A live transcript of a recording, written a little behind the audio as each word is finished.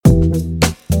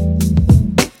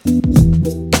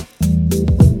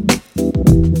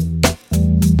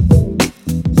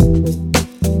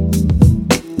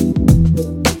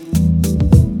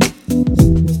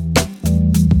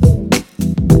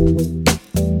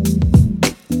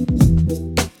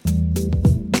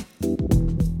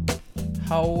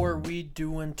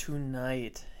doing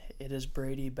tonight? It is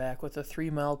Brady back with the 3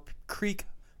 Mile Creek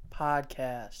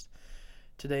podcast.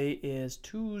 Today is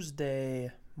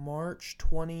Tuesday, March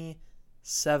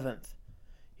 27th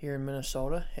here in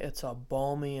Minnesota. It's a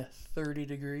balmy 30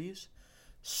 degrees.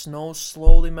 Snow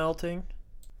slowly melting.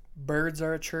 Birds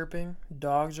are chirping.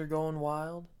 Dogs are going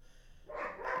wild.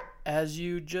 As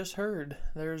you just heard,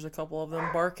 there's a couple of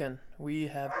them barking. We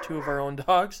have 2 of our own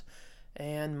dogs,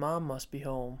 and Mom must be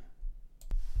home.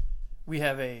 We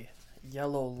have a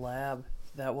yellow lab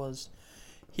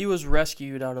he was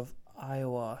rescued out of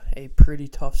Iowa, a pretty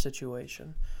tough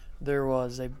situation. There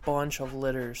was a bunch of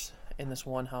litters in this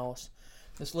one house.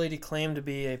 This lady claimed to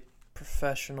be a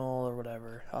professional or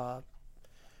whatever.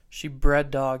 She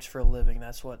bred dogs for a living.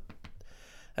 That's what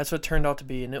turned out to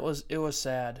be, and it was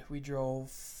sad. We drove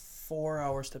 4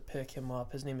 hours to pick him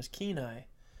up. His name is Kenai,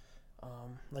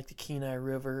 like the Kenai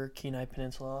River, Kenai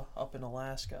Peninsula up in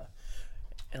Alaska.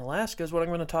 And Alaska is what I'm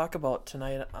going to talk about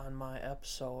tonight on my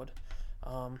episode.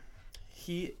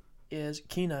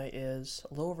 Kenai is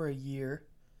a little over a year.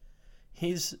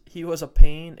 He was a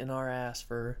pain in our ass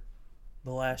for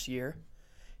the last year.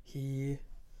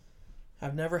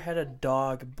 I've never had a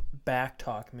dog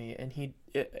backtalk me, and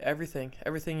everything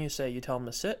you say, you tell him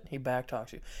to sit, he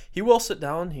backtalks you. He will sit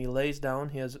down, he lays down,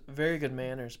 he has very good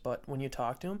manners, but when you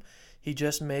talk to him, he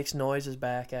just makes noises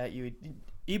back at you.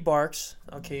 He barks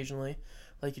occasionally,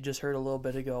 like you just heard a little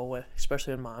bit ago,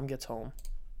 especially when Mom gets home.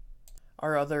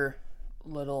 Our other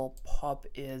little pup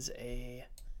is I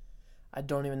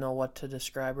don't even know what to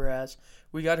describe her as.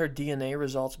 We got her DNA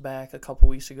results back a couple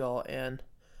weeks ago, and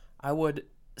I would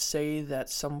say that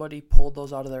somebody pulled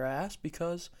those out of their ass,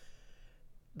 because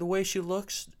the way she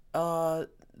looks,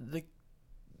 the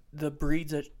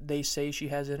breeds that they say she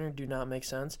has in her do not make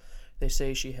sense. They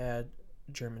say she had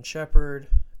German Shepherd,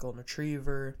 Golden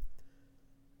Retriever,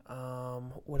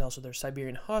 what else are there?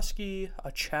 Siberian Husky,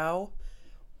 a Chow,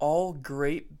 all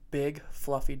great, big,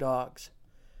 fluffy dogs.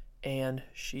 And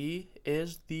she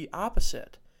is the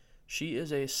opposite. She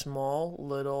is a small,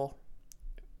 little,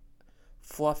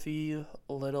 fluffy,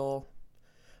 little,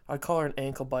 I'd call her an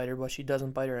ankle biter, but she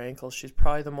doesn't bite her ankles. She's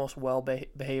probably the most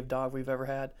well-behaved dog we've ever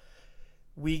had.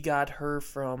 We got her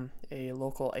from a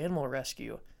local animal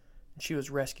rescue. She was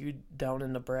rescued down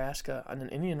in Nebraska on an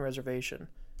Indian reservation.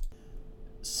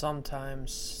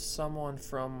 Sometimes someone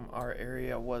from our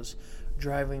area was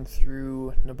driving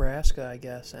through Nebraska, I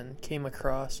guess, and came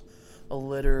across a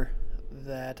litter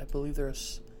that I believe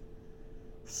there's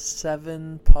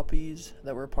 7 puppies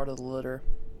that were part of the litter.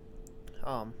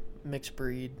 Mixed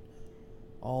breed,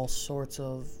 all sorts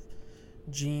of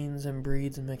genes and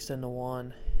breeds mixed into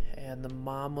one. And the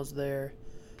mom was there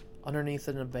underneath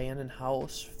an abandoned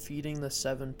house feeding the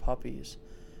 7 puppies.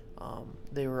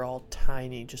 They were all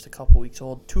tiny, just a couple weeks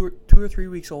old, 2 or 3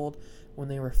 weeks old when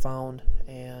they were found,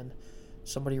 and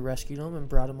somebody rescued them and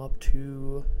brought them up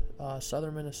to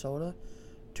southern Minnesota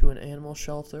to an animal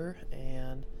shelter,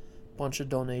 and a bunch of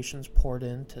donations poured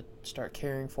in to start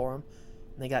caring for them.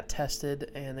 And they got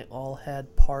tested, and they all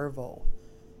had parvo.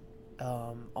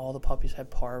 All the puppies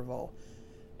had parvo,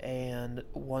 and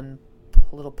one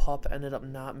little pup ended up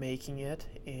not making it,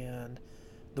 and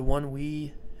the one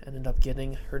we ended up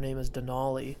getting, her name is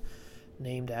Denali,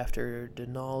 named after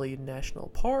Denali National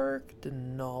Park,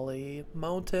 Denali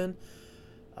Mountain,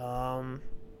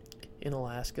 in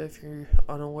Alaska, if you're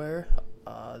unaware.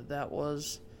 That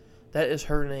is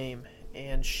her name,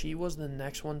 and she was the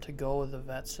next one to go. The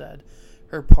vet said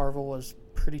her parvo was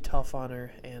pretty tough on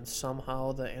her, and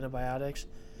somehow the antibiotics,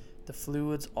 the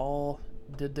fluids all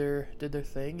did their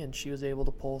thing, and she was able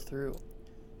to pull through.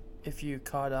 If you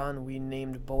caught on, we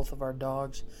named both of our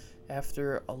dogs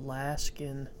after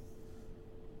Alaskan,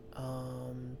 I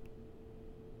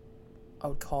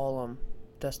would call them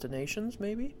destinations,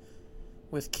 maybe.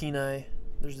 With Kenai,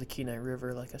 there's the Kenai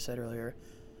River, like I said earlier.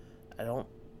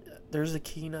 There's the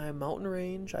Kenai Mountain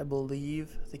Range, I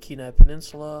believe, the Kenai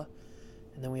Peninsula,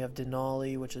 and then we have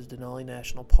Denali, which is Denali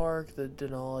National Park, the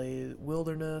Denali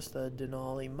Wilderness, the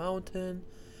Denali Mountain,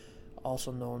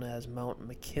 also known as Mount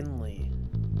McKinley.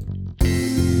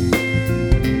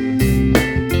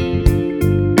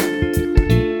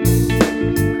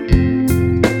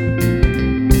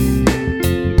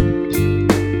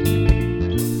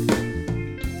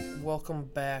 Welcome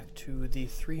back to the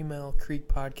 3 Mile Creek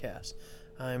podcast.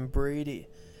 I'm Brady,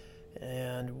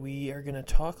 and we are going to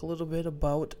talk a little bit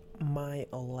about my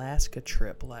Alaska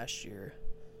trip last year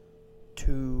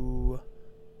to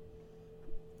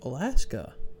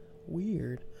Alaska.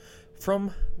 Weird.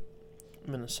 From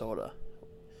Minnesota.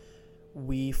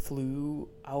 We flew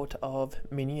out of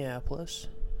Minneapolis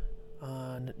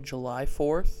on July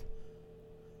 4th,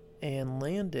 and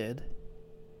landed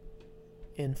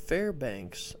in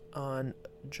Fairbanks on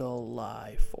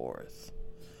July 4th.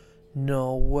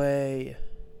 No way.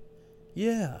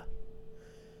 Yeah.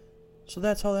 So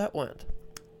that's how that went.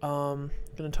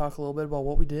 Gonna talk a little bit about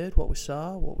what we did, what we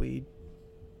saw, what we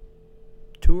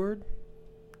toured,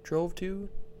 drove to,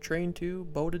 trained to,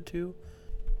 boated to.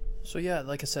 So yeah,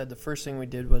 like I said, the first thing we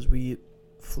did was we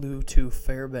flew to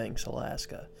Fairbanks,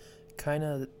 Alaska. Kind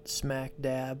of smack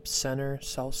dab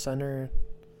south center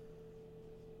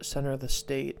of the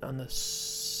state on the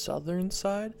southern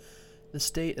side. The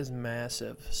state is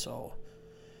massive, so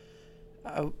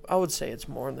I would say it's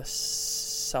more in the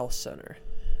south center.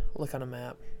 Look on a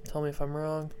map. Tell me if I'm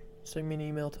wrong. Send me an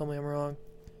email. Tell me I'm wrong.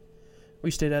 We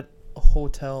stayed at a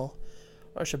hotel.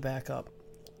 I should back up.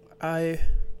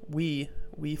 We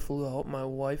flew out. My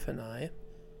wife and I.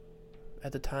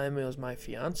 At the time, it was my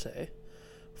fiance.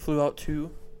 Flew out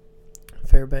to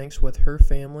Fairbanks with her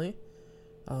family.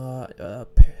 A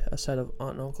set of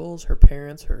aunt and uncles, her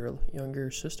parents, her younger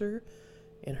sister,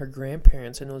 and her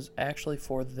grandparents. And it was actually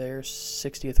for their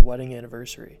 60th wedding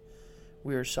anniversary.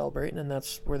 We were celebrating, and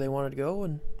that's where they wanted to go,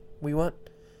 and we went.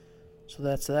 So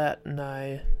that's that, and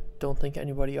I don't think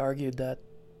anybody argued that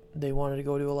they wanted to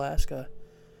go to Alaska.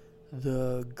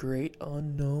 The great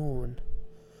unknown.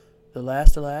 The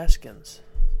last Alaskans.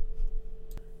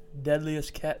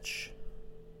 Deadliest catch.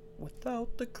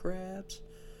 Without the crabs.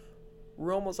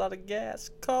 We're almost out of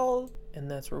gas. Cold. And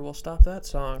that's where we'll stop that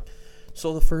song.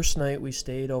 So the first night we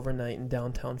stayed overnight in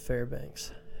downtown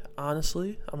Fairbanks.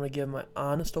 Honestly, I'm going to give my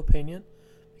honest opinion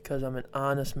because I'm an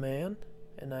honest man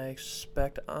and I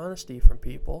expect honesty from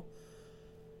people.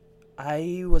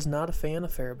 I was not a fan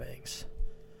of Fairbanks.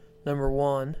 Number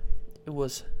one, it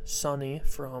was sunny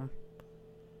from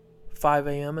 5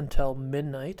 a.m. until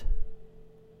midnight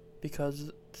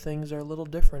because things are a little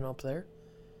different up there.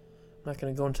 I'm not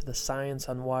going to go into the science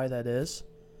on why that is.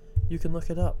 You can look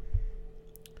it up.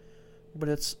 But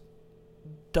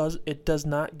it does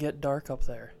not get dark up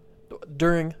there.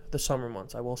 During the summer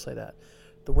months, I will say that.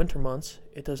 The winter months,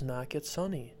 it does not get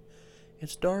sunny.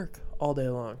 It's dark all day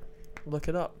long. Look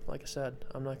it up. Like I said,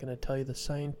 I'm not going to tell you the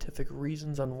scientific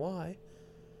reasons on why.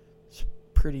 It's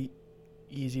pretty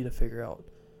easy to figure out.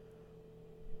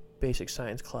 Basic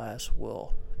science class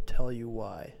will tell you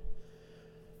why.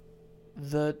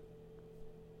 The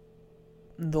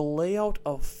layout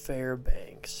of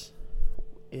Fairbanks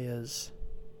it's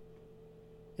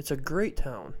a great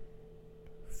town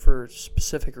for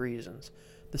specific reasons.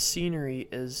 The scenery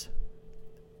is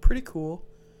pretty cool.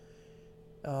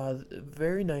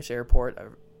 Very nice airport.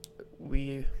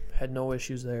 We had no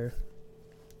issues there.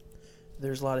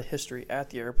 There's a lot of history at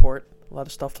the airport, a lot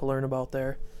of stuff to learn about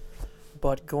there.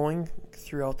 But going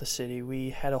throughout the city,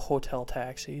 we had a hotel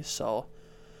taxi, so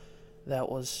that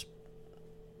was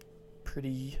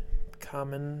pretty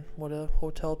common what a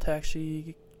hotel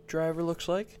taxi driver looks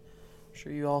like. I'm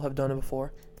sure you all have done it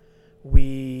before.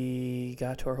 We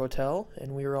got to our hotel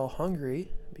and we were all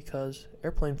hungry because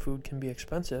airplane food can be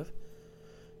expensive.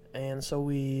 And so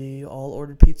we all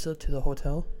ordered pizza to the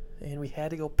hotel and we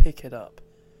had to go pick it up.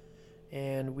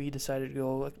 And we decided to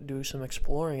go do some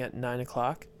exploring at 9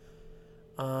 o'clock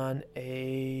on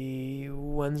a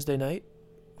Wednesday night,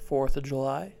 4th of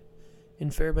July, in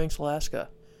Fairbanks, Alaska.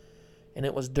 And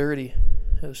it was dirty.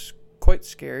 It was quite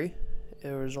scary.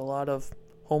 There was a lot of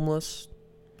homeless,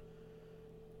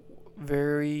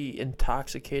 very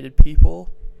intoxicated people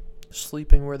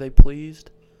sleeping where they pleased,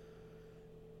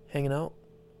 hanging out,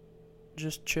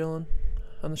 just chilling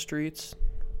on the streets.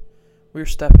 We were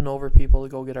stepping over people to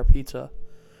go get our pizza.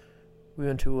 We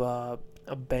went to a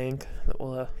bank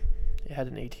that it had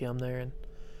an ATM there, and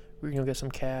we were going to get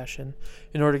some cash. And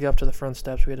in order to get up to the front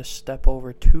steps, we had to step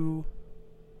over two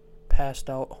passed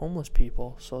out homeless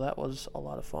people, so that was a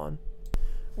lot of fun.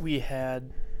 We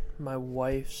had my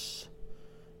wife's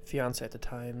fiance at the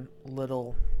time,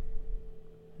 little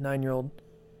 9-year-old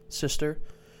sister,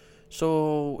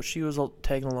 so she was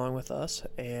tagging along with us,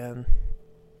 and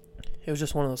it was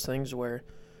just one of those things where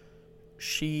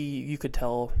you could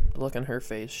tell the look on her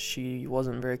face, she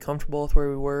wasn't very comfortable with where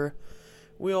we were.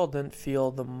 We all didn't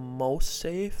feel the most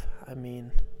safe. I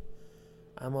mean,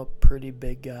 I'm a pretty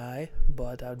big guy,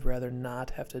 but I'd rather not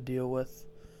have to deal with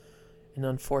an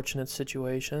unfortunate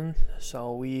situation.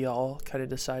 So we all kind of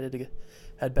decided to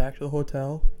head back to the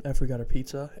hotel after we got our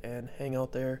pizza and hang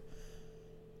out there,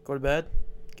 go to bed,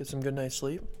 get some good night's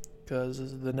sleep,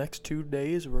 because the next 2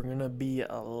 days we're going to be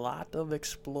a lot of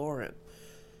exploring.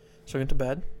 So I went to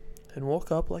bed and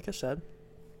woke up, like I said,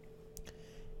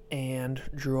 and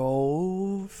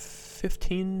drove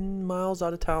 15 miles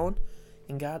out of town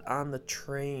and got on the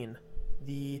train,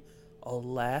 the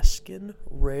Alaskan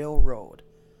Railroad.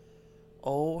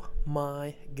 Oh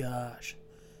my gosh.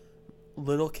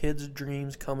 Little kid's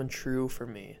dreams coming true for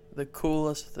me. The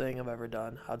coolest thing I've ever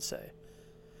done, I'd say.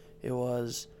 It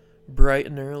was bright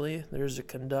and early. There's a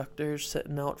conductor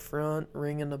sitting out front,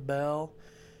 ringing the bell.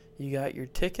 You got your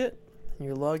ticket,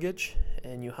 your luggage,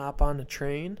 and you hop on the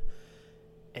train,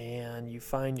 and you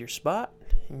find your spot,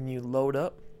 and you load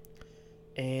up,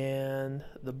 and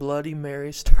the Bloody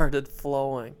Mary started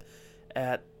flowing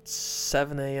at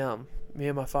 7 a.m. Me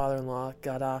and my father-in-law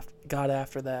got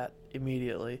after that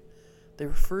immediately. They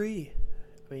were free.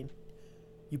 I mean,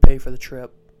 you pay for the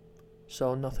trip,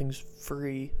 so nothing's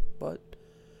free, but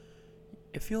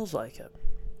it feels like it.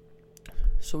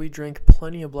 So we drank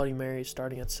plenty of Bloody Marys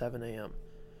starting at 7 a.m.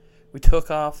 We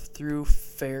took off through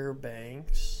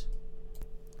Fairbanks,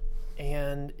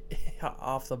 and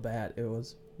off the bat, it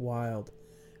was wild.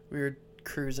 We were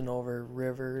cruising over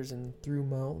rivers and through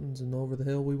mountains and over the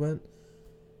hill we went.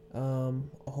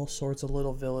 All sorts of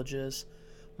little villages.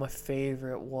 My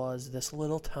favorite was this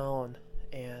little town,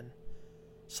 and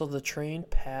so the train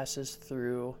passes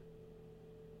through,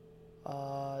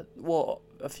 a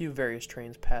few various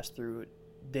trains pass through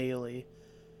daily,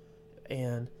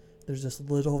 and there's this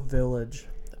little village.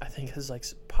 I think it's like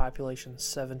population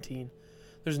 17.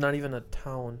 There's not even a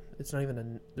town. There's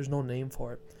no name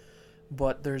for it.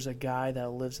 But there's a guy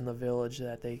that lives in the village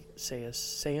that they say is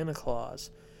Santa Claus,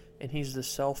 and he's the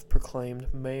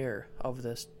self-proclaimed mayor of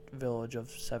this village of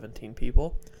 17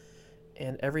 people.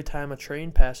 And every time a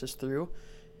train passes through,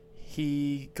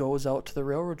 he goes out to the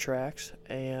railroad tracks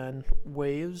and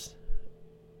waves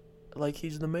like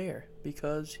he's the mayor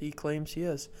because he claims he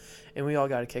is. And we all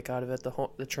got a kick out of it.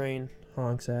 The train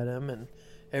honks at him, and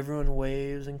everyone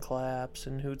waves and claps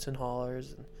and hoots and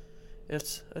hollers. And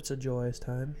it's a joyous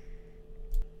time.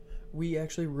 We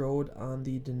actually rode on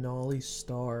the Denali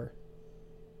Star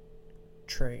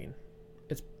train.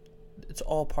 It's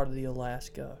all part of the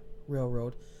Alaska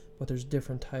Railroad, but there's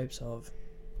different types of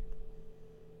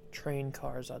train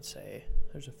cars, I'd say.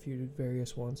 There's a few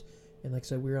various ones. And like I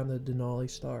said, we were on the Denali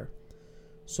Star.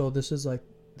 So this is like,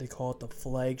 they call it the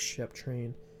flagship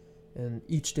train. And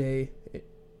each day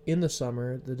in the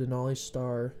summer, the Denali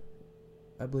Star,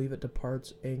 I believe it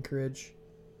departs Anchorage.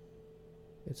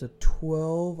 It's a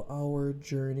 12-hour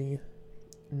journey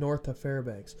north of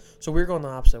Fairbanks. So we're going the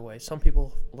opposite way. Some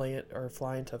people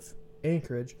fly into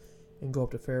Anchorage and go up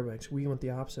to Fairbanks. We went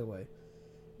the opposite way.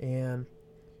 And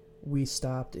we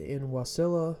stopped in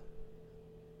Wasilla,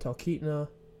 Talkeetna,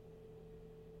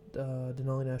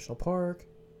 Denali National Park,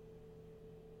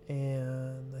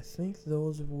 and I think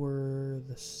those were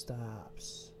the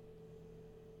stops.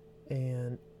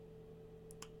 And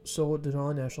so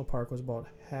Denali National Park was about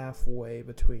halfway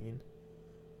between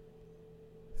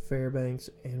Fairbanks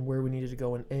and where we needed to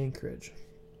go in Anchorage.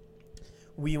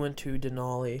 We went to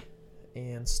Denali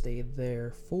and stayed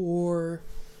there for,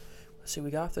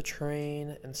 we got off the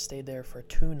train and stayed there for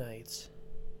 2 nights.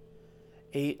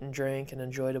 Ate and drank and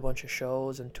enjoyed a bunch of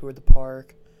shows and toured the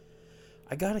park.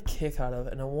 I got a kick out of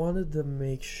it, and I wanted to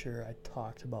make sure I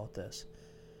talked about this.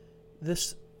 I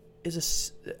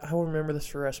will remember this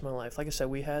for the rest of my life. Like I said,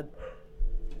 we had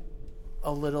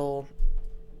a little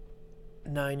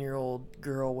 9-year-old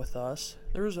girl with us.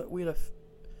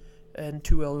 And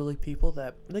 2 elderly people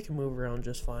that they can move around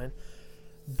just fine.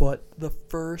 But the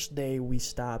first day we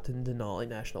stopped in Denali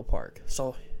National Park.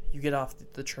 So you get off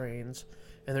the trains,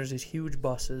 and there's these huge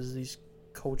buses, these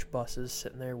coach buses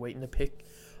sitting there waiting to pick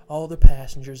all the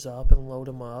passengers up and load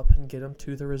them up and get them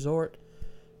to the resort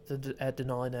at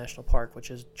Denali National Park,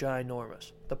 which is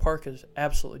ginormous. The park is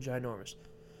absolutely ginormous.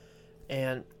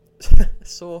 And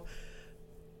so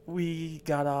we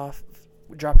got off,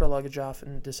 we dropped our luggage off,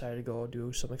 and decided to go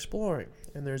do some exploring.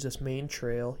 And there's this main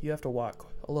trail. You have to walk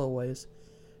a little ways,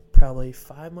 probably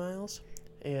 5 miles.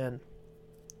 And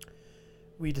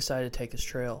we decided to take this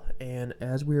trail. And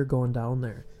as we were going down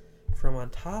there, from on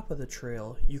top of the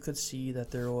trail, you could see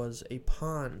that there was a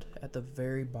pond at the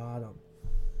very bottom.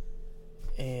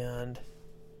 And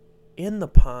in the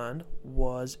pond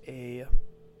was a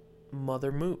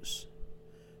mother moose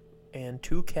and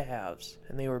 2 calves.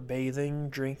 And they were bathing,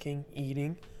 drinking,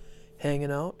 eating,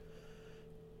 hanging out,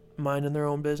 minding their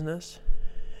own business.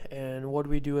 And what do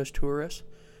we do as tourists?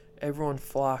 Everyone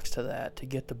flocks to that to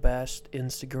get the best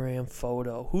Instagram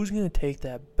photo. Who's going to take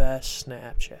that best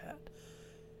Snapchat?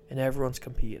 And everyone's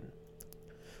competing.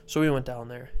 So we went down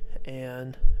there,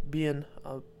 and being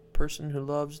a person who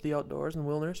loves the outdoors and the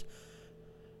wilderness,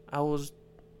 I was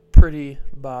pretty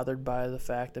bothered by the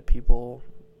fact that people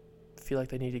feel like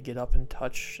they need to get up and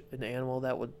touch an animal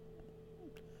that would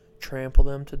trample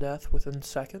them to death within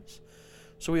seconds.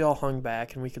 So we all hung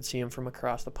back, and we could see them from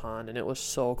across the pond, and it was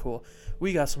so cool.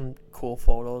 We got some cool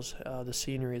photos. The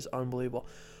scenery is unbelievable.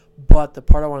 But the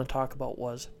part I want to talk about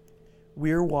was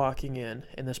we were walking in,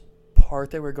 and this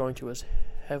part that we're going to is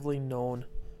heavily known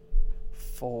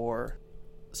for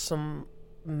some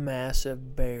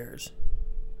massive bears.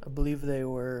 I believe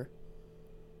there's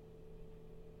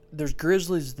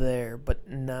grizzlies there, but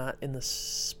not in the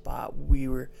spot we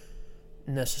were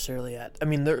necessarily at. I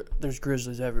mean, there's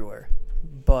grizzlies everywhere,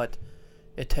 but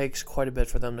it takes quite a bit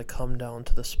for them to come down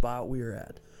to the spot we were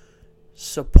at,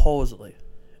 supposedly.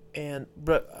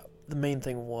 But the main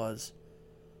thing was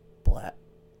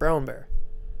brown bear,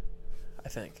 I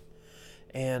think.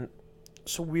 And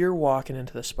so we were walking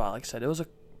into the spot. Like I said, it was a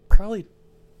probably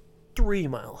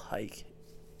 3-mile hike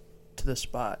to the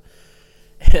spot.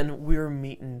 And we were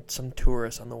meeting some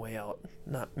tourists on the way out.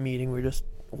 Not meeting, we were just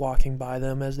walking by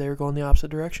them as they were going the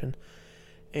opposite direction.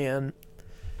 And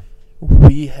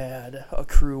we had a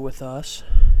crew with us.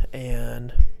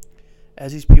 And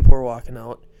as these people were walking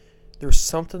out, there was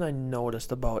something I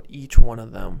noticed about each one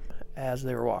of them as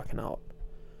they were walking out.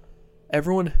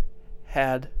 Everyone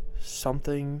had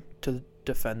something to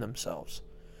defend themselves.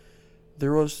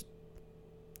 There was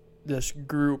this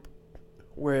group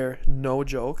where, no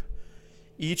joke,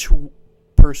 each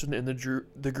person in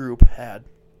the group had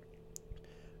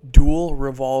dual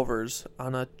revolvers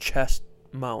on a chest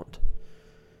mount.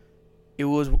 It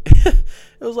was it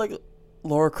was like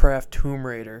Lara Croft Tomb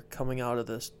Raider coming out of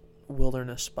this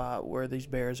wilderness spot where these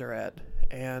bears are at.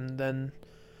 And then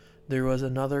there was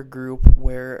another group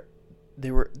where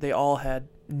they all had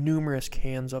numerous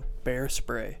cans of bear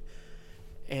spray,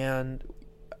 and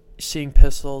seeing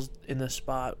pistols in this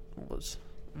spot was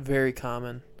very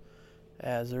common,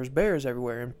 as there's bears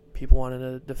everywhere and people wanted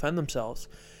to defend themselves.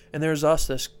 And there's us,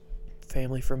 this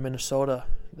family from Minnesota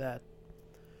that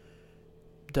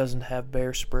doesn't have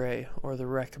bear spray or the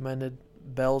recommended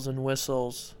bells and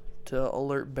whistles to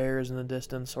alert bears in the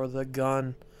distance, or the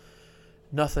gun.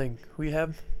 Nothing. We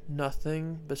have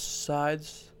nothing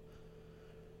besides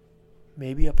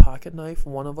maybe a pocket knife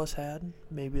one of us had.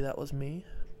 Maybe that was me.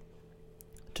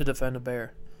 To defend a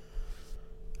bear.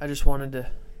 I just wanted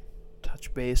to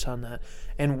touch base on that.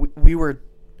 And we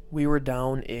were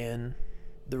down in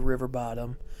the river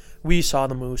bottom. We saw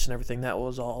the moose and everything. That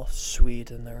was all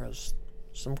sweet, and there was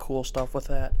some cool stuff with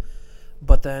that.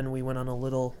 But then we went on a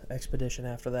little expedition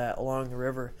after that along the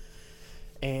river,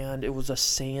 and it was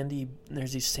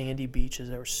there's these sandy beaches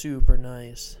that were super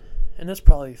nice, and it's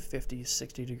probably 50,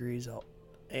 60 degrees out,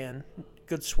 and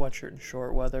good sweatshirt and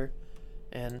short weather.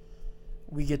 And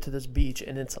we get to this beach,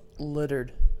 and it's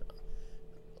littered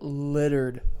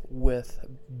with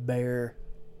bear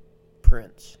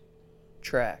prints,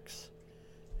 tracks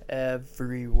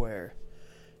everywhere.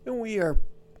 And we are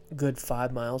good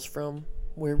 5 miles from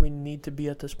where we need to be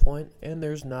at this point, and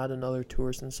there's not another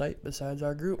tourist in sight besides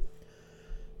our group.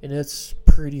 And it's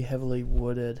pretty heavily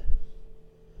wooded,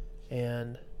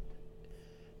 and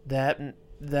that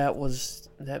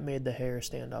made the hair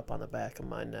stand up on the back of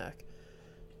my neck.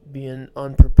 Being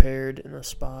unprepared in a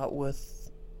spot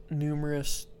with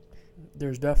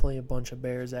there's definitely a bunch of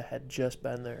bears that had just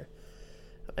been there.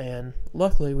 And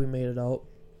luckily we made it out.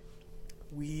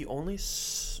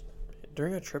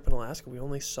 During a trip in Alaska, we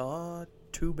only saw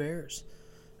 2 bears,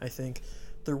 I think.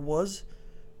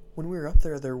 When we were up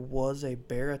there was a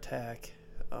bear attack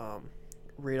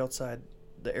right outside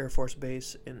the Air Force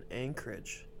Base in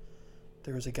Anchorage.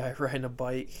 There was a guy riding a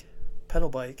pedal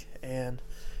bike, and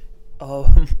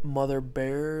a mother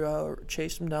bear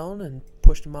chased him down and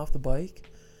pushed him off the bike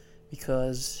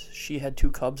because she had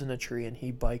 2 cubs in a tree, and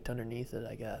he biked underneath it,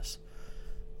 I guess.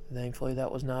 Thankfully,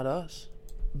 that was not us.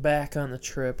 Back on the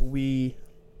trip, we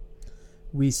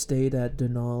stayed at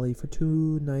Denali for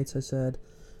 2 nights, I said.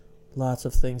 Lots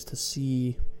of things to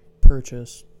see,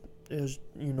 purchase. It was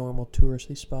your normal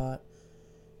touristy spot.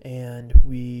 And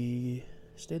we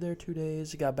stayed there 2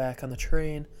 days, got back on the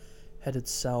train, headed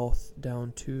south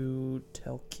down to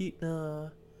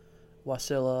Talkeetna,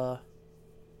 Wasilla,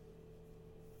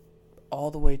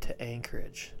 all the way to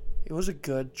Anchorage. It was a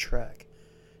good trek.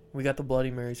 We got the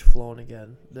Bloody Marys flowing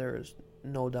again. There is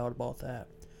no doubt about that.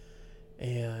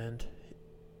 And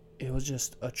it was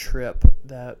just a trip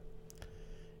that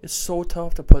it's so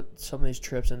tough to put some of these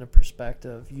trips into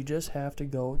perspective. You just have to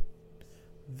go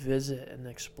visit and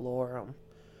explore them.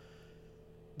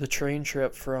 The train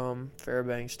trip from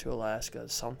Fairbanks to Alaska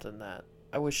is something that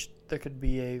I wish there could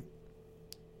be a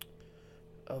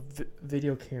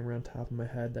video camera on top of my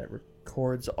head that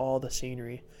records all the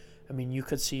scenery. I mean, you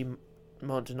could see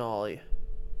Mount Denali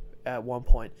at one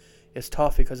point. It's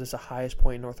tough because it's the highest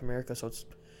point in North America, so it's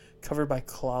covered by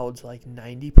clouds like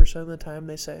 90% of the time,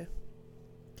 they say.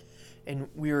 And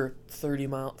we were 40,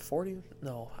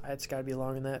 no, it's got to be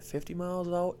longer than that, 50 miles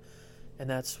out. And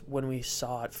that's when we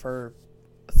saw it for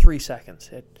 3 seconds.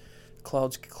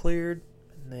 Clouds cleared,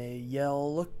 and they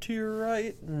yell, look to your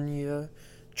right, and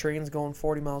train's going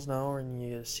 40 miles an hour, and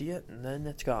you see it, and then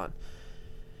it's gone.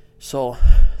 So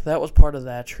that was part of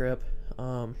that trip.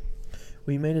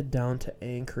 We made it down to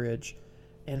Anchorage,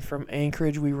 and from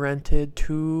Anchorage we rented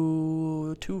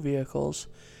two vehicles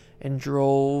and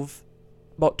drove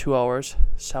about 2 hours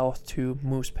south to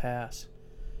Moose Pass.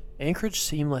 Anchorage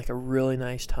seemed like a really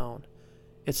nice town.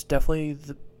 It's definitely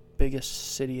the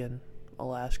biggest city in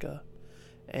Alaska,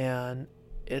 and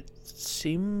it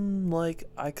seemed like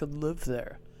I could live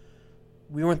there.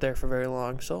 We weren't there for very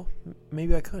long, so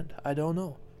maybe I could. I don't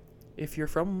know. If you're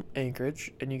from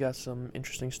Anchorage and you got some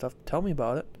interesting stuff, tell me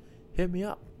about it. Hit me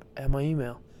up at my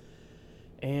email.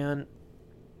 And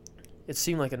it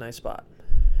seemed like a nice spot.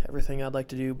 Everything I'd like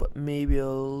to do, but maybe a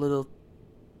little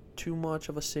too much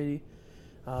of a city.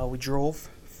 We drove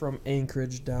from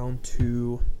Anchorage down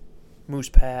to Moose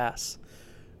Pass.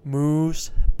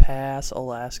 Moose Pass,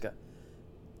 Alaska.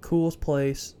 Coolest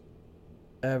place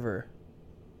ever.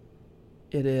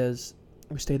 It is.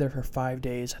 We stayed there for 5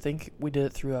 days. I think we did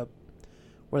it through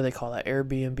what do they call that?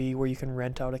 Airbnb, where you can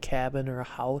rent out a cabin or a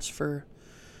house for.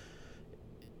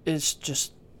 It's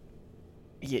just,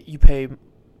 you pay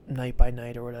night by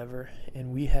night or whatever.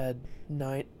 And we had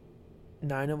nine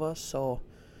of us, so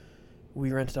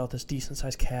we rented out this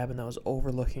decent-sized cabin that was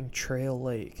overlooking Trail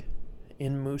Lake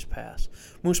in Moose Pass.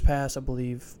 Moose Pass, I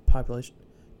believe, population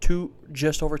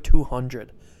just over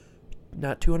 200.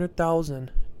 Not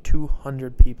 200,000,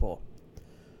 200 people.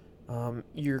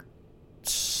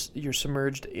 You're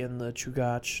submerged in the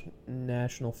Chugach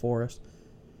National Forest.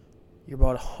 You're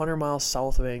about 100 miles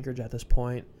south of Anchorage at this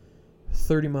point,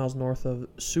 30 miles north of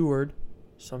Seward.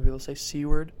 Some people say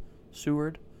Seward,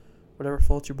 whatever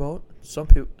floats your boat.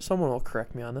 Someone will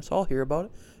correct me on this. I'll hear about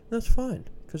it, and that's fine,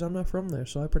 because I'm not from there,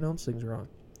 so I pronounce things wrong.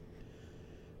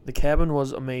 The cabin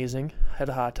was amazing. Had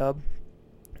a hot tub,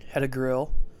 had a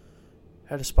grill,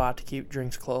 had a spot to keep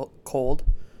drinks cold.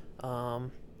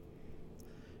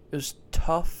 It was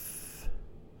tough.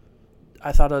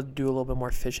 I thought I'd do a little bit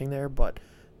more fishing there, but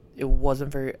it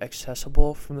wasn't very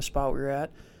accessible from the spot we were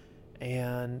at,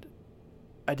 and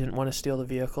I didn't want to steal the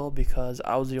vehicle because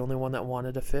I was the only one that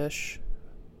wanted to fish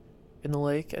in the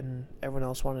lake, and everyone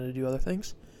else wanted to do other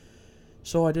things.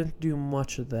 So I didn't do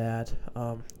much of that.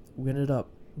 We ended up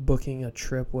booking a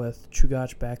trip with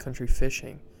Chugach Backcountry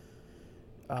Fishing.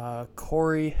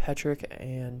 Corey Hetrick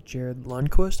and Jared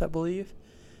Lundquist, I believe.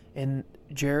 And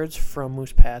Jared's from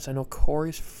Moose Pass. I know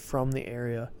Corey's from the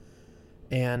area.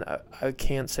 And I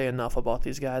can't say enough about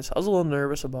these guys. I was a little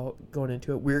nervous about going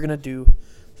into it. We were going to do,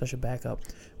 so I should back up.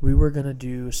 We were going to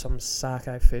do some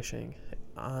sockeye fishing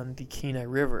on the Kenai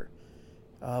River.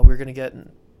 We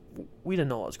didn't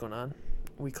know what was going on.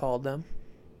 We called them,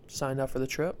 signed up for the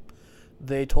trip.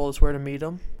 They told us where to meet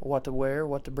them, what to wear,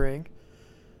 what to bring.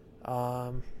 We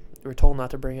were told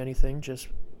not to bring anything, just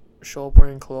show up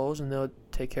wearing clothes and they'll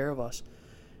take care of us.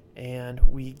 And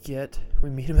we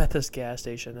meet them at this gas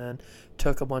station and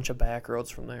took a bunch of back roads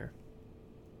from there.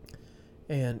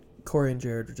 And Corey and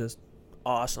Jared were just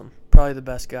awesome. Probably the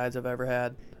best guides I've ever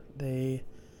had. They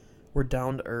were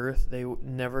down to earth. They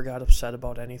never got upset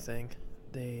about anything.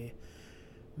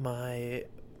 My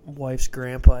wife's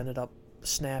grandpa ended up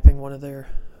snapping one of their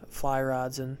fly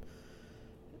rods, and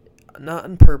not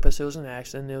on purpose, it was an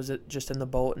accident. It was just in the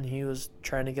boat, and he was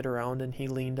trying to get around, and he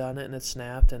leaned on it, and it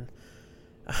snapped, and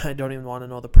I don't even want to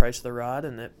know the price of the rod,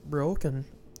 and it broke, and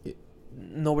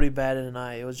nobody batted an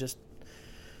eye. It was just,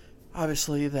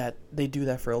 obviously, that they do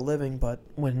that for a living, but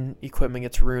when equipment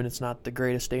gets ruined, it's not the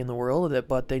greatest day in the world,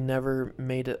 but they never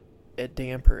made it a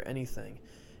damper anything.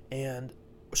 And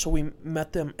so we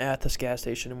met them at this gas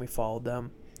station, and we followed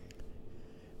them.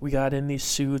 We got in these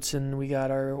suits, and we got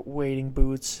our wading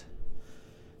boots.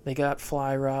 They got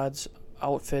fly rods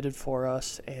outfitted for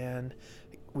us, and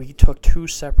we took two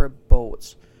separate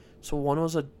boats. So one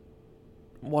was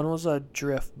a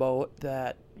drift boat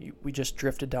that we just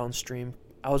drifted downstream.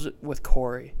 I was with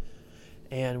Corey,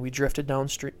 and we drifted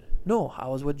downstream. No, I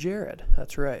was with Jared.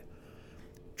 That's right.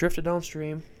 Drifted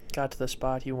downstream, got to the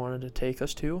spot he wanted to take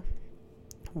us to.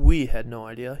 We had no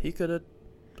idea. He could have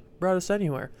brought us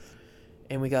anywhere.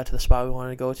 And we got to the spot we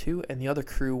wanted to go to, and the other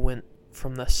crew went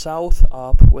from the south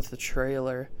up with the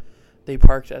trailer. They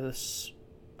parked at a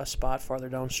spot farther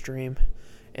downstream,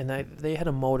 and they had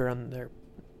a motor on their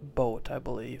boat, I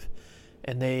believe.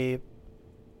 And they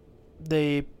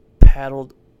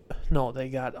paddled No, they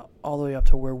got all the way up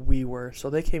to where we were, so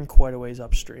they came quite a ways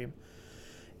upstream.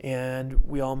 And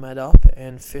we all met up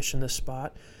and fished in this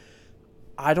spot.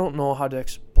 I don't know how to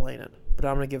explain it, but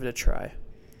I'm going to give it a try.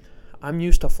 I'm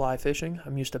used to fly fishing.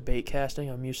 I'm used to bait casting.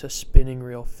 I'm used to spinning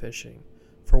reel fishing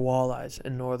for walleyes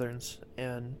and northerns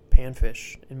and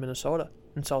panfish in Minnesota,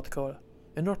 in South Dakota,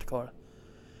 in North Dakota.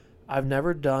 I've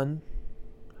never done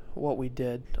what we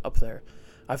did up there.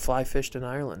 I've fly fished in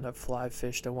Ireland. I've fly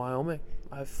fished in Wyoming.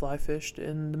 I've fly fished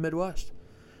in the Midwest.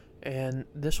 And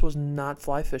this was not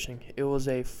fly fishing. It was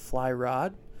a fly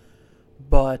rod,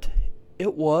 but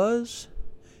it was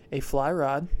a fly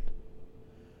rod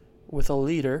with a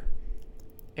leader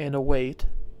and a weight,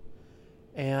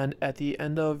 and at the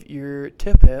end of your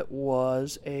tippet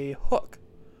was a hook.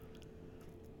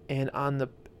 And on the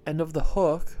end of the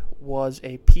hook was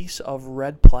a piece of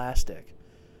red plastic.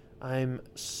 I'm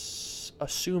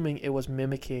assuming it was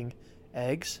mimicking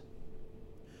eggs,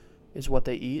 is what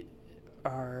they eat,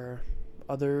 are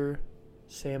other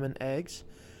salmon eggs,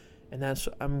 and that's,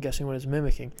 I'm guessing, what it's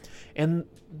mimicking. And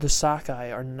the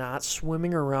sockeye are not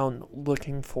swimming around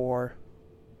looking for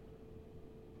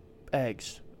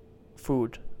eggs,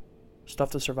 food,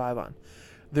 stuff to survive on.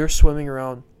 They're swimming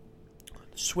around,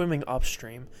 swimming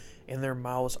upstream, and their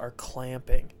mouths are clamp.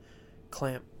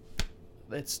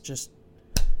 It's just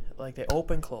like they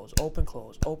open, close, open,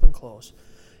 close, open, close.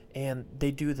 And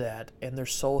they do that, and they're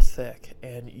so thick,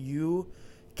 and you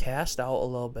cast out a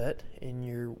little bit, and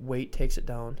your weight takes it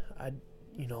down.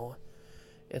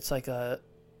 It's like a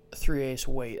 3/8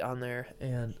 weight on there,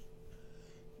 and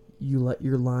you let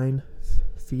your line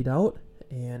feed out,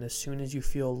 and as soon as you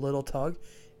feel a little tug,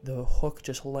 the hook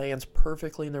just lands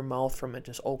perfectly in their mouth from it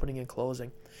just opening and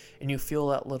closing, and you feel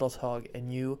that little tug,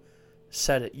 and you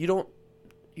set it. You don't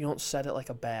set it like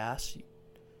a bass.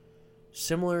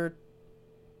 Similar,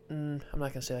 I'm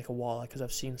not going to say like a walleye, because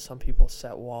I've seen some people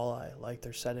set walleye like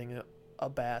they're setting a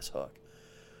bass hook.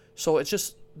 So it's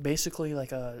just basically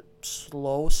like a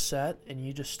slow set, and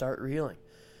you just start reeling.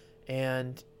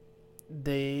 And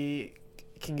they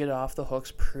can get off the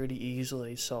hooks pretty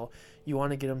easily, so you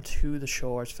want to get them to the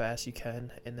shore as fast as you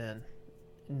can, and then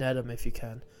net them if you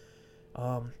can.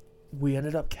 We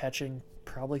ended up catching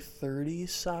probably 30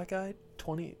 sockeye,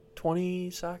 20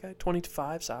 sockeye,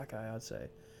 25 sockeye, I'd say.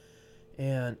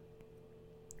 And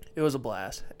it was a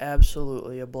blast.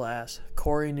 Absolutely a blast.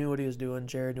 Corey knew what he was doing.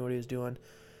 Jared knew what he was doing.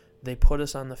 They put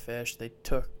us on the fish. They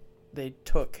took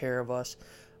care of us.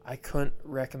 I couldn't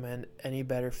recommend any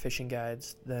better fishing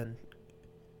guides than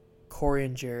Corey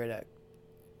and Jared at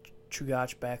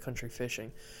Chugach Backcountry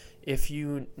Fishing. If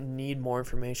you need more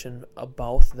information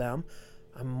about them,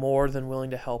 I'm more than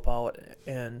willing to help out.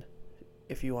 And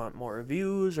if you want more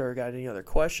reviews or got any other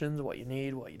questions, what you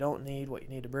need, what you don't need, what you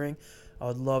need to bring, I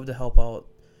would love to help out.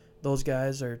 Those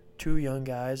guys are two young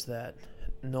guys that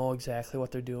know exactly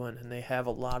what they're doing, and they have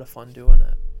a lot of fun doing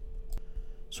it.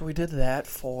 So we did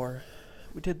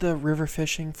the river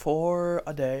fishing for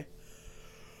a day,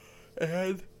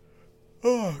 and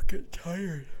get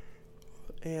tired.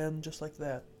 And just like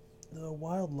that, the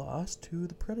Wild lost to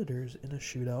the Predators in a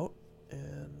shootout,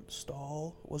 and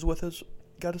Stahl was with us,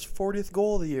 got his 40th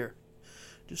goal of the year,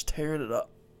 just tearing it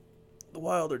up. The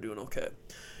Wild are doing okay.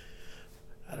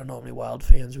 I don't know how many Wild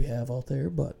fans we have out there,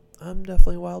 but I'm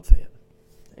definitely a Wild fan.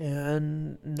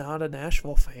 And not a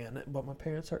Nashville fan, but my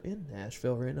parents are in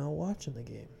Nashville right now watching the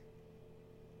game.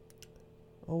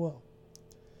 Oh well.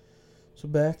 So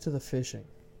back to the fishing.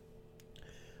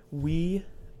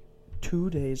 2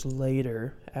 days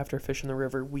later, after fishing the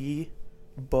river, we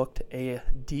booked a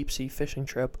deep sea fishing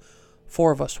trip.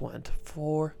 4 of us went.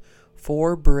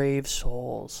 Four brave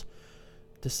souls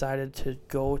decided to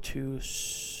go to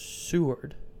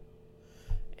Seward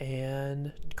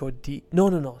and go deep.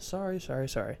 No. Sorry.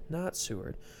 Not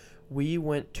Seward. We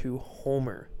went to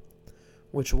Homer,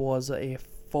 which was a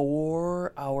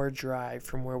 4-hour drive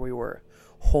from where we were.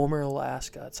 Homer,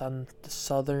 Alaska. It's on the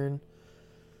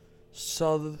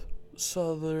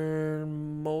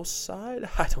southernmost side.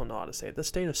 I don't know how to say it. The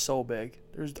state is so big.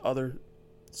 There's other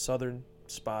southern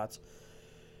spots.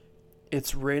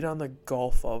 It's right on the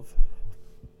Gulf of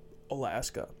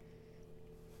Alaska.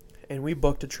 And we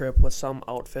booked a trip with some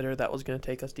outfitter that was going to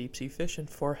take us deep sea fishing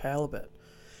for halibut.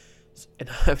 And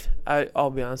I'll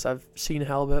be honest, I've seen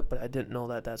halibut, but I didn't know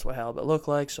that that's what halibut looked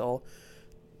like. So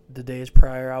the days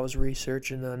prior, I was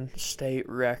researching on state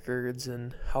records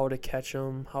and how to catch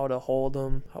them, how to hold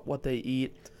them, what they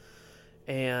eat.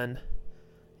 And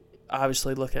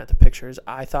obviously looking at the pictures,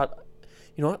 I thought,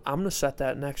 you know what, I'm going to set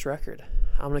that next record.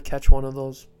 I'm going to catch one of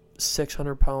those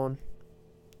 600-pound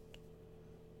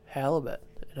halibut,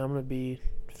 and I'm going to be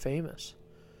famous,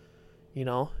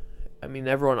 I mean,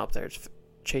 everyone up there is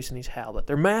chasing these halibut.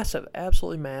 They're massive,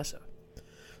 absolutely massive.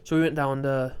 So we went down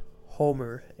to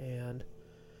Homer, and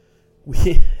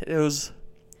it was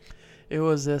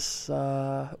this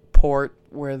port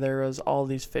where there was all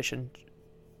these fishing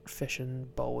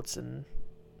boats and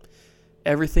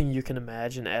everything you can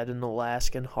imagine at an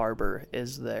Alaskan harbor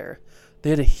is there. They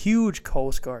had a huge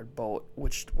Coast Guard boat,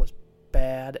 which was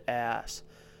badass.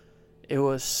 It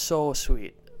was so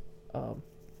sweet.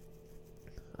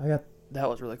 That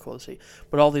was really cool to see.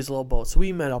 But all these little boats. So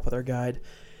we met up with our guide,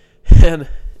 and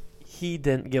he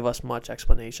didn't give us much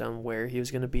explanation on where he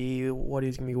was going to be, what he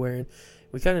was going to be wearing.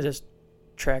 We kind of just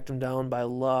tracked him down by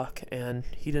luck, and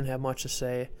he didn't have much to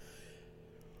say.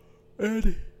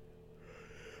 And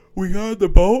we got the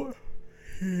boat.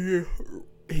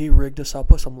 He rigged us up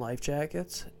with some life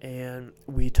jackets, and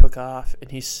we took off.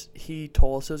 And he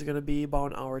told us it was going to be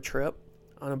about an hour trip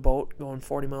on a boat going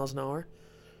 40 miles an hour,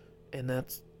 and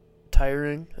that's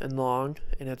tiring and long,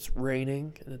 and it's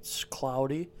raining, and it's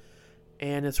cloudy,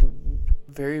 and it's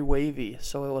very wavy,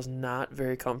 so it was not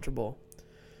very comfortable.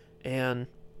 And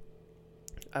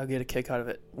I'll get a kick out of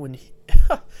it when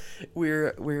we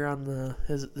were on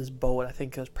this boat. I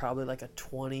think it was probably like a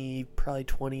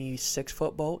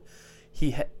 26-foot boat.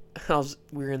 We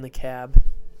were in the cab,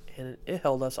 and it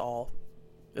held us all.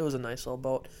 It was a nice little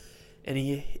boat,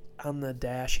 and on the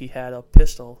dash he had a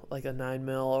pistol, like a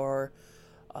 9mm or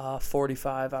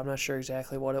 45. I'm not sure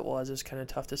exactly what it was. It was kind of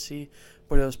tough to see,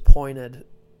 but it was pointed.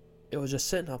 It was just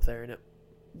sitting up there, and it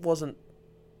wasn't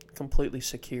completely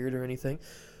secured or anything.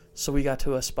 So we got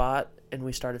to a spot, and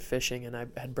we started fishing, and I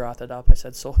had brought that up. I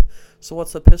said, so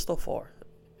what's the pistol for?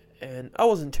 And I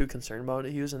wasn't too concerned about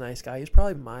it. He was a nice guy. He was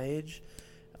probably my age,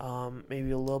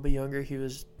 maybe a little bit younger. He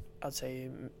was, I'd say,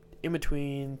 in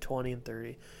between 20 and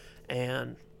 30.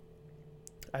 And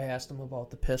I asked him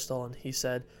about the pistol, and I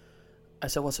said,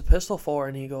 what's a pistol for?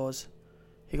 And he goes,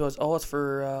 oh, it's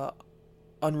for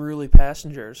unruly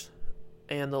passengers.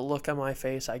 And the look on my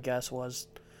face, I guess, was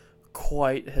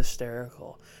quite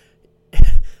hysterical.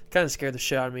 Kind of scared the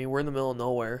shit out of me. We're in the middle of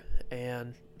nowhere,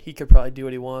 and he could probably do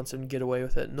what he wants and get away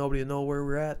with it. Nobody will know where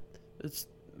we're at. It's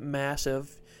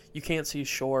massive. You can't see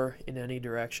shore in any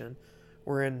direction.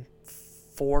 We're in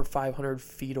 400 or 500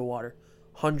 feet of water.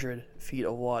 100 feet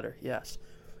of water, yes.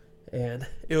 And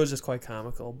it was just quite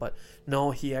comical. But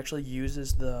no, he actually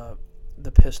uses the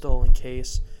pistol in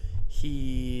case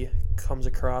he comes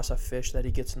across a fish that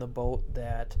he gets in the boat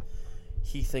that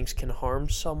he thinks can harm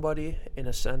somebody, in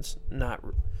a sense. Not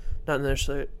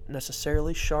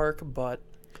necessarily shark, but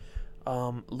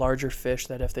larger fish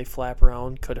that if they flap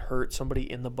around could hurt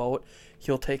somebody in the boat.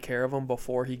 He'll take care of them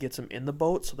before he gets them in the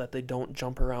boat so that they don't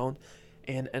jump around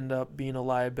and end up being a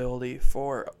liability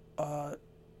for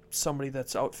somebody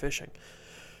that's out fishing.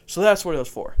 So that's what it was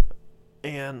for.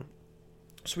 And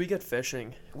so we get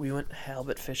fishing. We went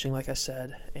halibut fishing, like I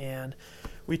said, and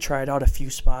we tried out a few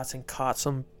spots and caught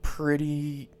some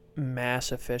pretty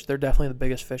massive fish. They're definitely the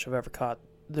biggest fish I've ever caught.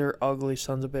 They're ugly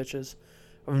sons of bitches.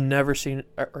 I've never seen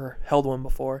or held one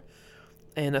before.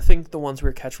 And I think the ones we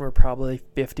were catching were probably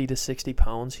 50 to 60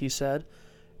 pounds, he said,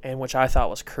 and which I thought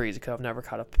was crazy because I've never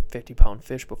caught a 50-pound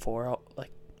fish before,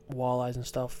 like walleyes and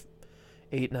stuff,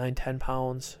 8, 9, 10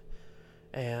 pounds,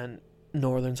 and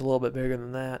northern's a little bit bigger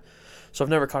than that. So I've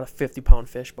never caught a 50-pound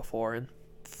fish before in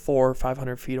 400 or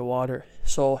 500 feet of water.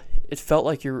 So it felt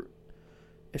like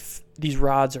if these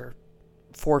rods are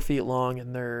 4 feet long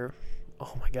and they're,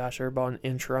 oh my gosh, they're about an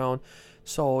inch round.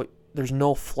 So there's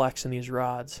no flex in these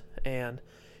rods, and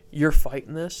you're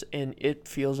fighting this, and it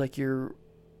feels like you're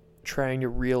trying to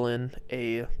reel in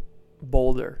a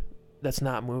boulder that's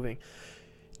not moving.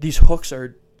 These hooks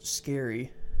are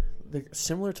scary. They're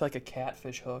similar to like a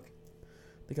catfish hook.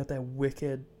 They got that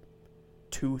wicked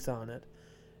tooth on it.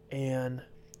 And,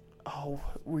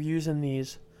 we're using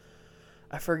these.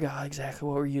 I forgot exactly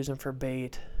what we're using for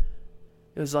bait.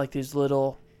 It was like these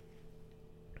little,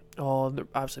 they're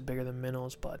obviously bigger than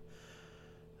minnows, but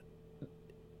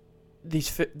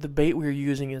the bait we were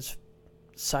using is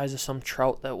size of some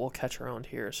trout that we'll catch around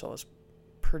here, so it's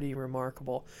pretty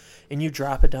remarkable. And you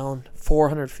drop it down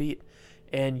 400 feet,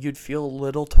 and you'd feel a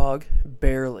little tug,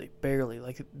 barely,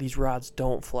 like these rods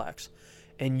don't flex.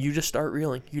 And you just start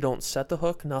reeling. You don't set the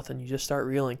hook, nothing. You just start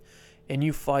reeling. And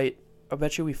you fight. I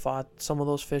bet you we fought some of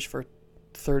those fish for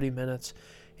 30 minutes,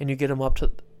 and you get them up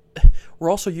to...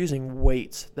 We're also using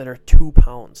weights that are 2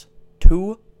 pounds.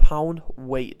 2-pound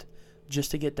weight just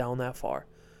to get down that far.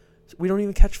 We don't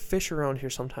even catch fish around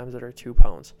here sometimes that are 2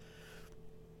 pounds.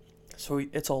 So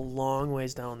it's a long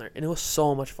ways down there. And it was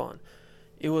so much fun.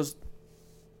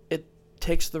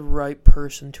 takes the right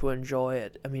person to enjoy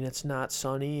it. I mean, it's not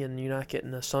sunny and you're not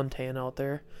getting a suntan out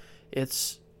there.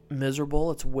 It's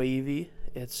miserable, it's wavy,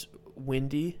 it's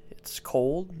windy, it's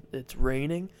cold, it's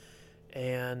raining,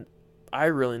 and I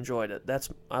really enjoyed it.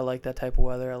 I like that type of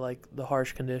weather. I like the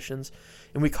harsh conditions,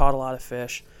 and we caught a lot of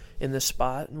fish in this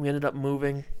spot. And we ended up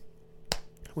moving.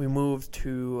 We moved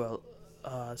to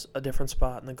a different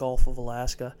spot in the Gulf of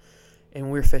Alaska, and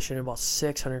we were fishing in about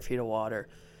 600 feet of water.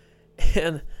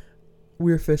 And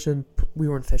we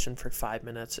weren't fishing for 5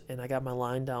 minutes, and I got my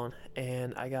line down,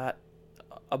 and I got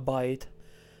a bite,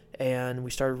 and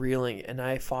we started reeling, and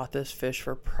I fought this fish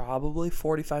for probably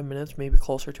 45 minutes, maybe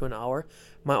closer to an hour.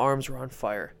 My arms were on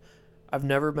fire. I've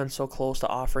never been so close to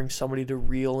offering somebody to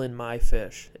reel in my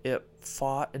fish. It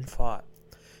fought and fought,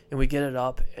 and we get it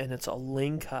up, and it's a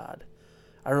lingcod.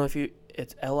 I don't know if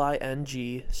it's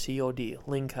Lingcod,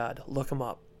 lingcod. Look them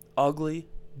up. Ugly,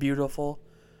 beautiful.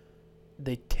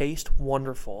 They taste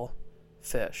wonderful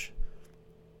fish.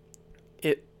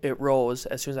 It rose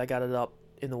as soon as I got it up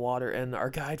in the water, and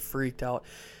our guide freaked out.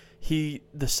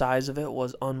 The size of it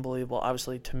was unbelievable.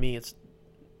 Obviously, to me, it's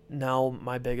now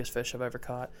my biggest fish I've ever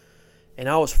caught. And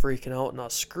I was freaking out, and I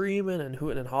was screaming and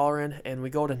hooting and hollering, and we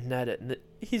go to net it, and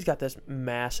he's got this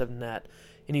massive net,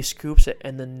 and he scoops it,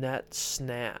 and the net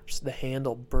snaps. The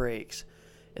handle breaks.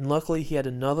 And luckily, he had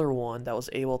another one that was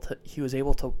able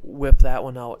to whip that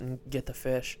one out and get the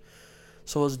fish.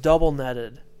 So it was double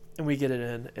netted, and we get it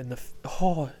in, and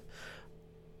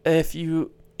if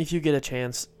you get a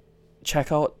chance,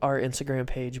 check out our Instagram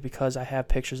page, because I have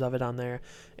pictures of it on there,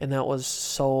 and that was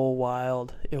so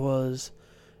wild.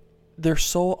 They're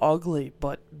so ugly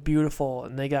but beautiful,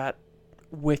 and they got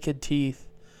wicked teeth.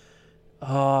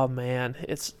 Oh man,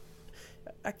 it's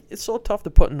so tough to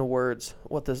put into words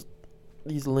what these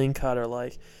lingcod are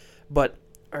like. But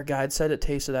our guide said it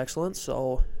tasted excellent,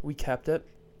 so we kept it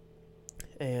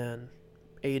and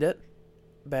ate it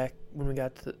back when we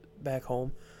got back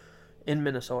home in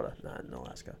Minnesota, not in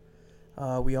Alaska.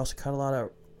 We also caught a lot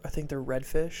of, I think they're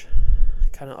redfish,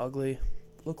 kind of ugly,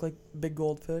 look like big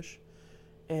goldfish.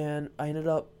 And I ended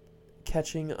up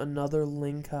catching another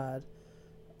lingcod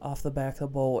off the back of the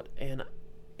boat, and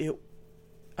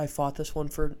I fought this one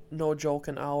for, no joke,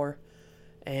 an hour,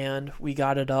 and we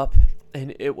got it up,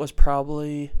 and it was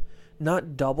probably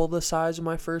not double the size of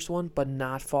my first one, but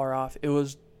not far off. It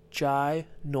was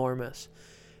ginormous,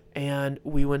 and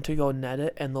we went to go net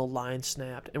it, and the line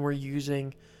snapped,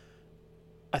 and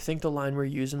I think the line we're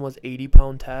using was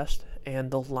 80-pound test,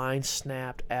 and the line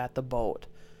snapped at the boat.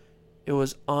 It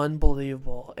was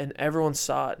unbelievable, and everyone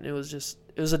saw it, and it was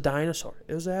a dinosaur.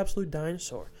 It was an absolute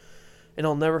dinosaur, and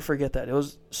I'll never forget that. It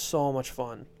was so much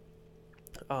fun.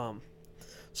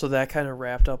 So that kind of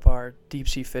wrapped up our deep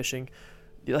sea fishing.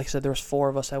 Like I said, there was 4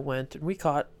 of us that went, and we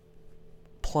caught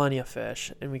plenty of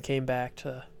fish, and we came back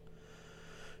to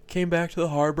the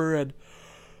harbor, and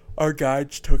our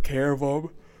guides took care of them.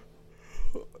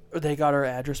 They got our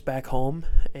address back home,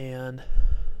 and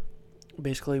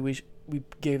basically we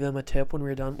gave them a tip when we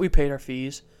were done. We paid our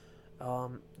fees,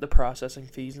 the processing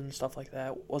fees and stuff like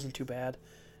that. Wasn't too bad.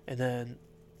 And then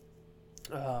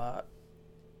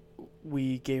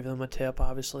we gave them a tip,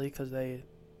 obviously, because they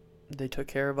took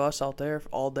care of us out there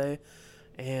all day,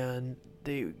 and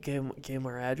they gave them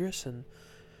our address, and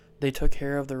they took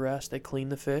care of the rest. They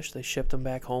cleaned the fish, they shipped them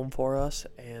back home for us,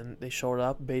 and they showed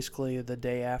up basically the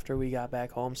day after we got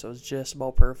back home, so it was just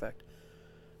about perfect.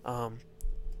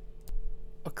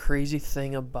 A crazy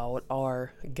thing about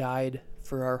our guide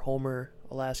for our Homer,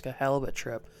 Alaska halibut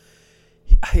trip,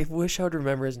 I wish I would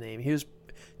remember his name. He was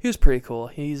pretty cool.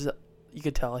 You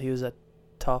could tell he was a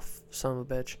tough son of a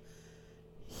bitch.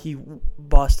 He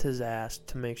bust his ass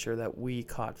to make sure that we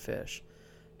caught fish.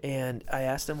 And I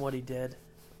asked him what he did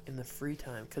in the free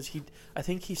time, because I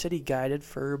think he said he guided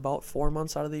for about 4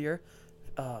 months out of the year,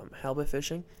 halibut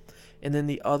fishing, and then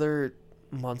the other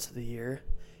months of the year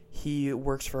he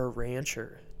works for a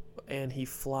rancher, and he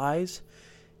flies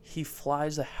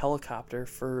a helicopter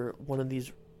for one of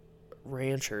these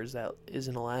ranchers that is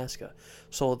in Alaska.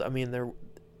 So I mean,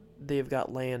 they've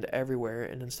got land everywhere,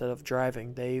 and instead of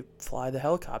driving, they fly the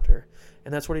helicopter,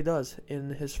 and that's what he does in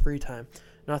his free time.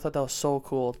 And I thought that was so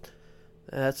cool.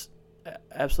 And that's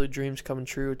absolute dreams coming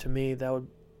true to me. That would,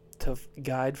 to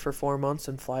guide for 4 months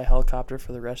and fly a helicopter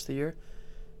for the rest of the year.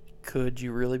 Could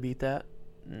you really beat that?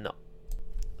 No.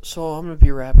 So I'm going to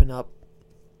be wrapping up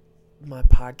my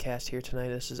podcast here tonight.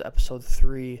 This is episode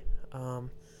 3.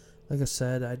 Like I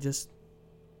said,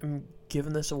 I'm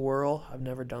giving this a whirl. I've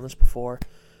never done this before.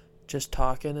 Just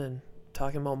talking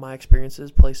about my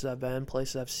experiences, places I've been,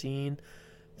 places I've seen,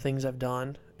 things I've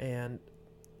done. And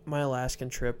my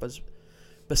Alaskan trip was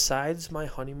besides my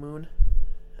honeymoon,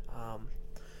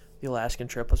 the Alaskan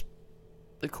trip was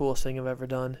the coolest thing I've ever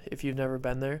done. If you've never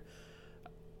been there,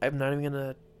 I'm not even going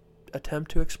to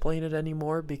attempt to explain it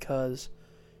anymore because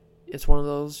it's one of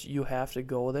those you have to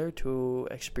go there to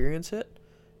experience it,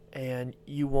 and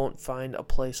you won't find a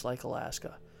place like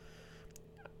Alaska.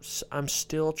 I'm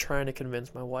still trying to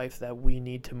convince my wife that we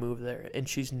need to move there, and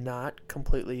she's not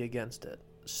completely against it.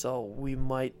 So we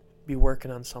might be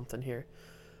working on something here.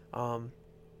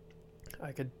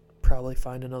 I could probably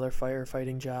find another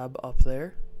firefighting job up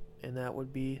there, and that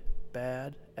would be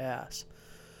badass.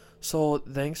 So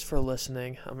thanks for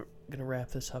listening. I'm going to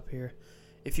wrap this up here.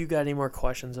 If you got any more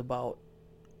questions about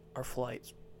our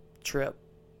flights, trip,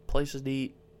 places to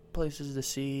eat, places to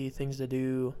see, things to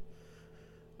do,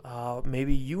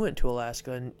 maybe you went to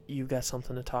Alaska and you've got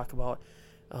something to talk about,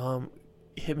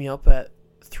 hit me up at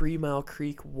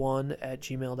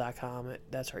 3milecreek1@gmail.com.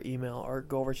 That's our email. Or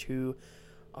go over to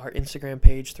our Instagram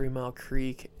page, 3 Mile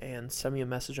Creek, and send me a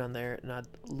message on there, and I'd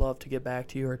love to get back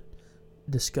to you or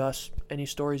discuss any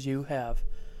stories you have.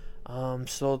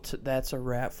 So that's a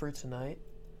wrap for tonight.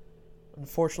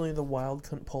 Unfortunately, the Wild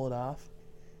couldn't pull it off.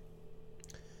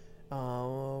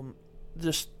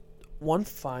 Just one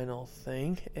final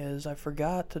thing is I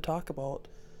forgot to talk about,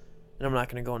 and I'm not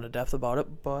going to go into depth about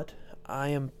it, but I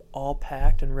am all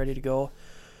packed and ready to go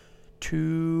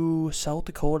to South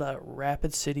Dakota,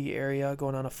 Rapid City area,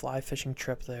 going on a fly fishing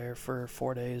trip there for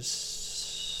 4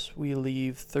 days. We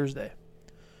leave Thursday.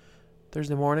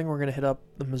 Thursday morning, we're going to hit up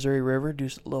the Missouri River, do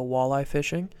a little walleye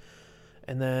fishing.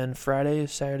 And then Friday,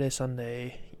 Saturday,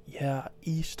 Sunday,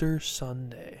 Easter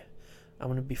Sunday, I'm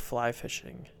going to be fly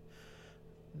fishing.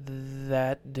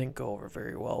 That didn't go over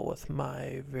very well with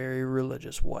my very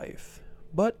religious wife.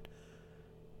 But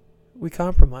we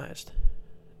compromised.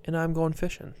 And I'm going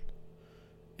fishing.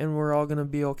 And we're all going to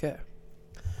be okay.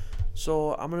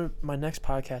 So my next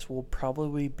podcast will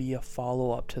probably be a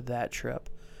follow-up to that trip.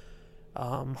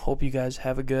 Hope you guys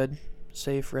have a good,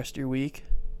 safe rest of your week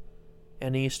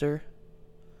and Easter.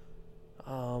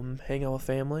 Hang out with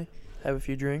family, have a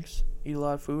few drinks, eat a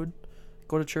lot of food,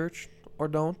 go to church or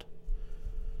don't.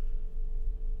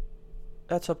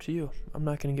 That's up to you. I'm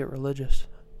not going to get religious.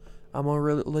 I'm a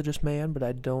religious man, but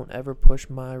I don't ever push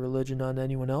my religion on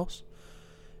anyone else.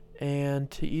 And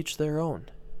to each their own.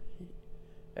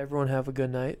 Everyone have a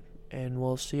good night, and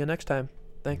we'll see you next time.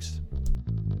 Thanks.